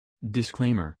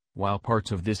Disclaimer: while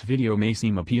parts of this video may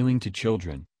seem appealing to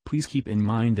children, please keep in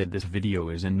mind that this video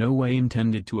is in no way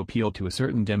intended to appeal to a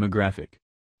certain demographic.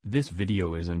 This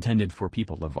video is intended for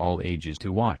people of all ages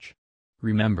to watch.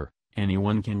 Remember,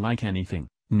 anyone can like anything,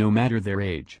 no matter their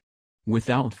age.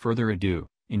 Without further ado,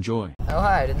 enjoy. Oh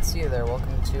hi, I didn't see you there.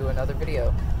 Welcome to another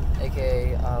video,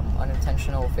 aka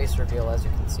unintentional face reveal, as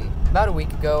you can see. About a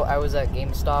week ago, I was at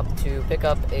GameStop to pick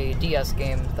up a DS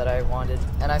game that I wanted,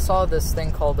 and I saw this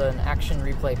thing called an Action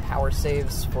Replay Power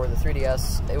Saves for the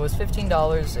 3DS. It was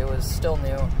 $15, it was still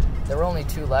new, there were only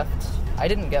 2 left. I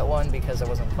didn't get one because I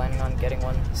wasn't planning on getting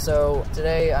one, so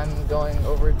today I'm going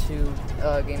over to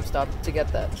GameStop to get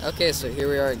that. Okay, so here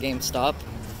we are at GameStop.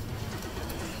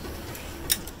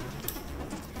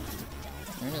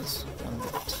 There it is.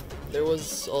 There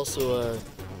was also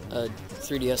a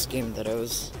 3DS game that I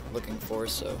was looking for,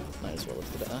 so might as well look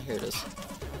for that. Oh, here it is.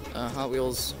 Hot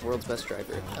Wheels World's Best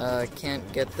Driver. Can't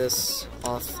get this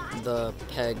off the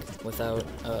peg without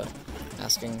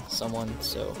asking someone,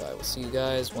 so I will see you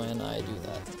guys when I do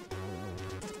that.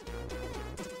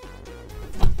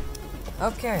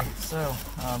 Okay, so,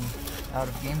 out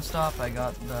of GameStop, I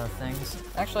got the things.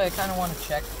 Actually, I kind of want to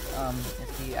check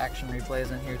if the Action Replay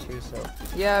is in here too, so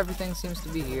yeah, everything seems to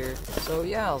be here. So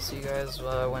yeah, I'll see you guys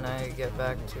when I get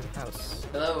back to the house.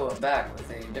 Hello, I'm back with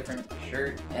a different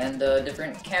shirt and a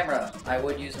different camera. I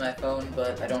would use my phone,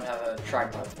 but I don't have a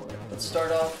tripod for it. Let's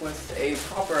start off with a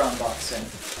proper unboxing,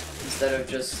 instead of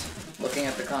just looking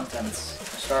at the contents.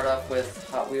 Start off with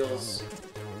Hot Wheels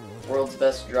World's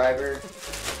Best Driver.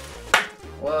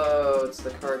 Whoa, it's the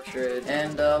cartridge.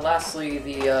 And lastly,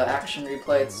 the Action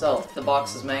Replay itself. The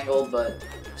box is mangled, but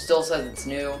still says it's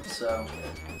new, so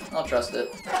I'll trust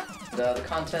it. The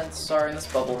contents are in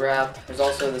this bubble wrap. There's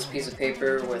also this piece of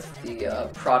paper with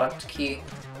the product key,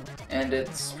 and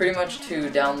it's pretty much to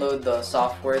download the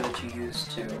software that you use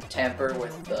to tamper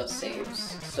with the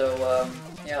saves. So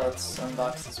yeah, let's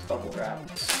unbox this bubble wrap.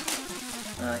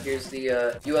 Here's the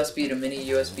USB to mini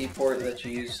USB port that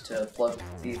you use to plug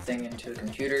the thing into a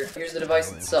computer. Here's the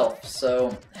device itself.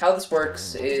 So how this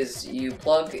works is you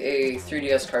plug a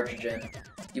 3DS cartridge in,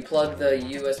 you plug the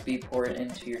USB port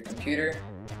into your computer,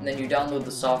 and then you download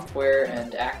the software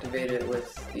and activate it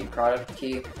with the product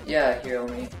key. Yeah, here,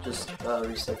 let me just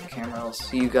reset the camera. I'll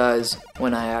see you guys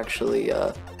when I actually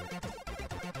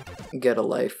get a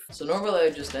life. So normally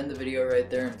I'd just end the video right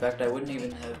there. In fact, I wouldn't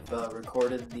even have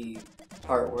recorded the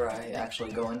part where I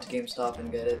actually go into GameStop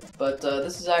and get it. But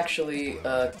this is actually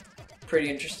a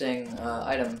pretty interesting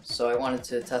item, so I wanted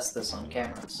to test this on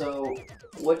camera. So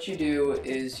what you do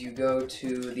is you go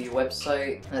to the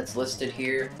website that's listed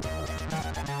here.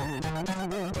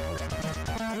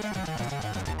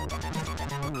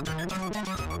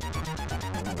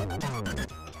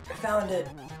 I found it!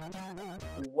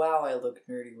 Wow, I look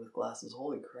nerdy with glasses,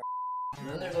 holy crap. And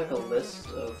then there's like a list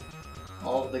of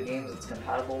all of the games it's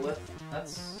compatible with.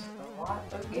 That's a lot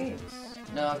of games.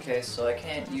 No, okay, so I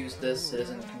can't use this, it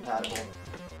isn't compatible.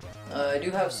 I do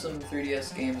have some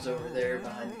 3DS games over there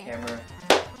behind the camera.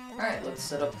 Alright, let's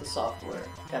set up the software.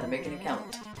 Gotta make an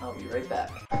account. I'll be right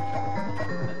back.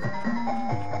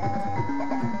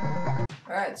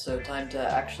 Alright, so time to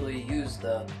actually use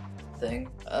the thing.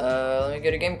 Let me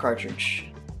get a game cartridge.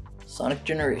 Sonic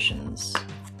Generations.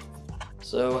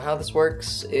 So how this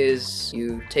works is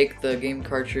you take the game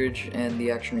cartridge and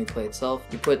the Action Replay itself,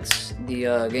 you put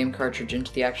the game cartridge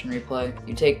into the Action Replay,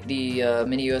 you take the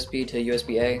mini USB to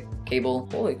USB-A cable.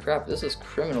 Holy crap, this is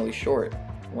criminally short.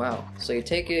 Wow. So you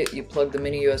take it, you plug the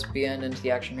mini USB end into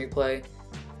the Action Replay,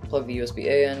 plug the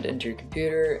USB-A end into your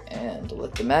computer, and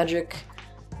let the magic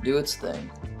do its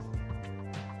thing.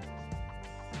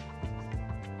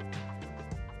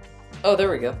 Oh,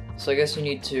 there we go. So I guess you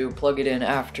need to plug it in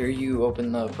after you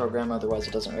open the program, otherwise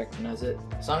it doesn't recognize it.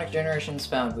 Sonic Generations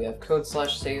found. We have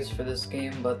code/saves for this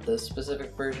game, but the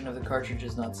specific version of the cartridge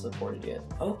is not supported yet.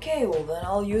 Okay, well then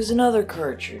I'll use another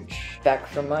cartridge. Back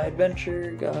from my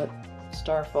adventure, got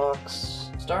Star Fox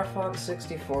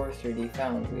 64 3D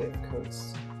found. We have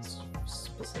codes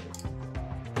specific.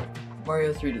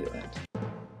 Mario 3D Land.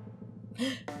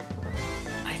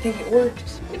 I think it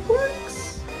worked. It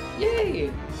works! Yay!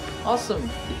 Awesome!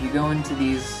 If you go into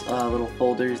these little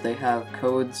folders, they have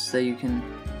codes that you can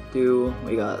do.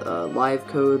 We got live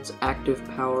codes, active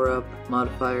power-up,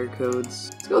 modifier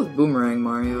codes. Let's go with Boomerang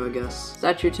Mario, I guess. Is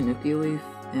that your Tanuki leaf?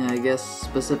 Yeah, I guess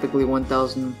specifically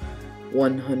 1000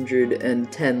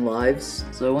 110 lives.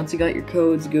 So once you got your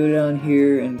codes, go down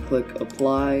here and click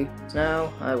apply.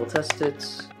 Now I will test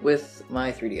it with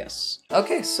my 3DS.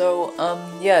 Okay, so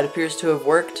yeah, it appears to have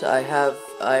worked.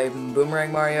 I'm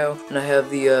Boomerang Mario, and I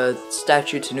have the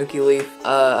statue Tanuki Leaf.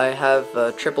 I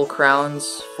have triple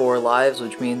crowns for lives,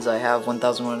 which means I have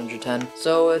 1,110.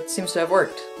 So it seems to have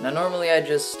worked. Now normally I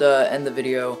just end the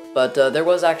video, but there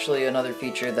was actually another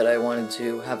feature that I wanted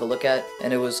to have a look at,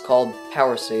 and it was called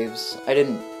power saves. I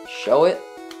didn't show it,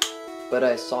 but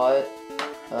I saw it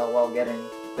while getting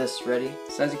this ready.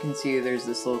 So as you can see, there's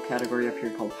this little category up here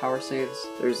called power saves.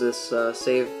 There's this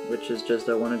save, which is just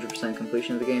a 100%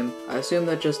 completion of the game. I assume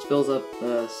that just fills up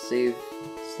save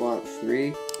slot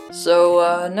 3.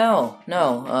 So no,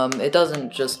 it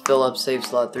doesn't just fill up save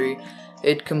slot 3.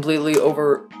 It completely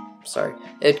overwrites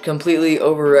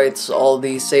all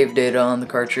the save data on the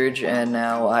cartridge, and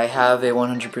now I have a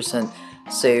 100%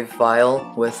 save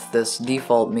file with this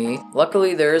default me.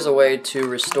 Luckily, there is a way to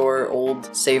restore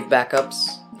old save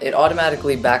backups. It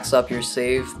automatically backs up your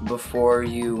save before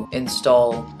you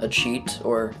install a cheat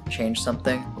or change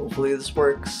something. Hopefully this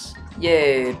works.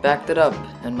 Yay, it backed it up,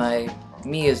 and my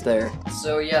me is there.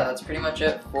 So yeah, that's pretty much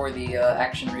it for the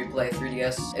Action Replay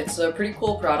 3DS. It's a pretty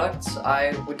cool product.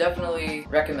 I would definitely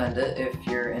recommend it if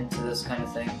you're into this kind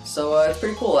of thing. So it's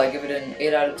pretty cool. I give it an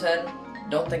 8 out of 10.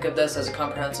 Don't think of this as a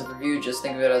comprehensive review, just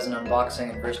think of it as an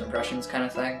unboxing and first impressions kind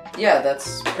of thing. Yeah,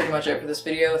 that's pretty much it for this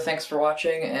video. Thanks for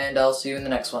watching, and I'll see you in the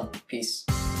next one. Peace.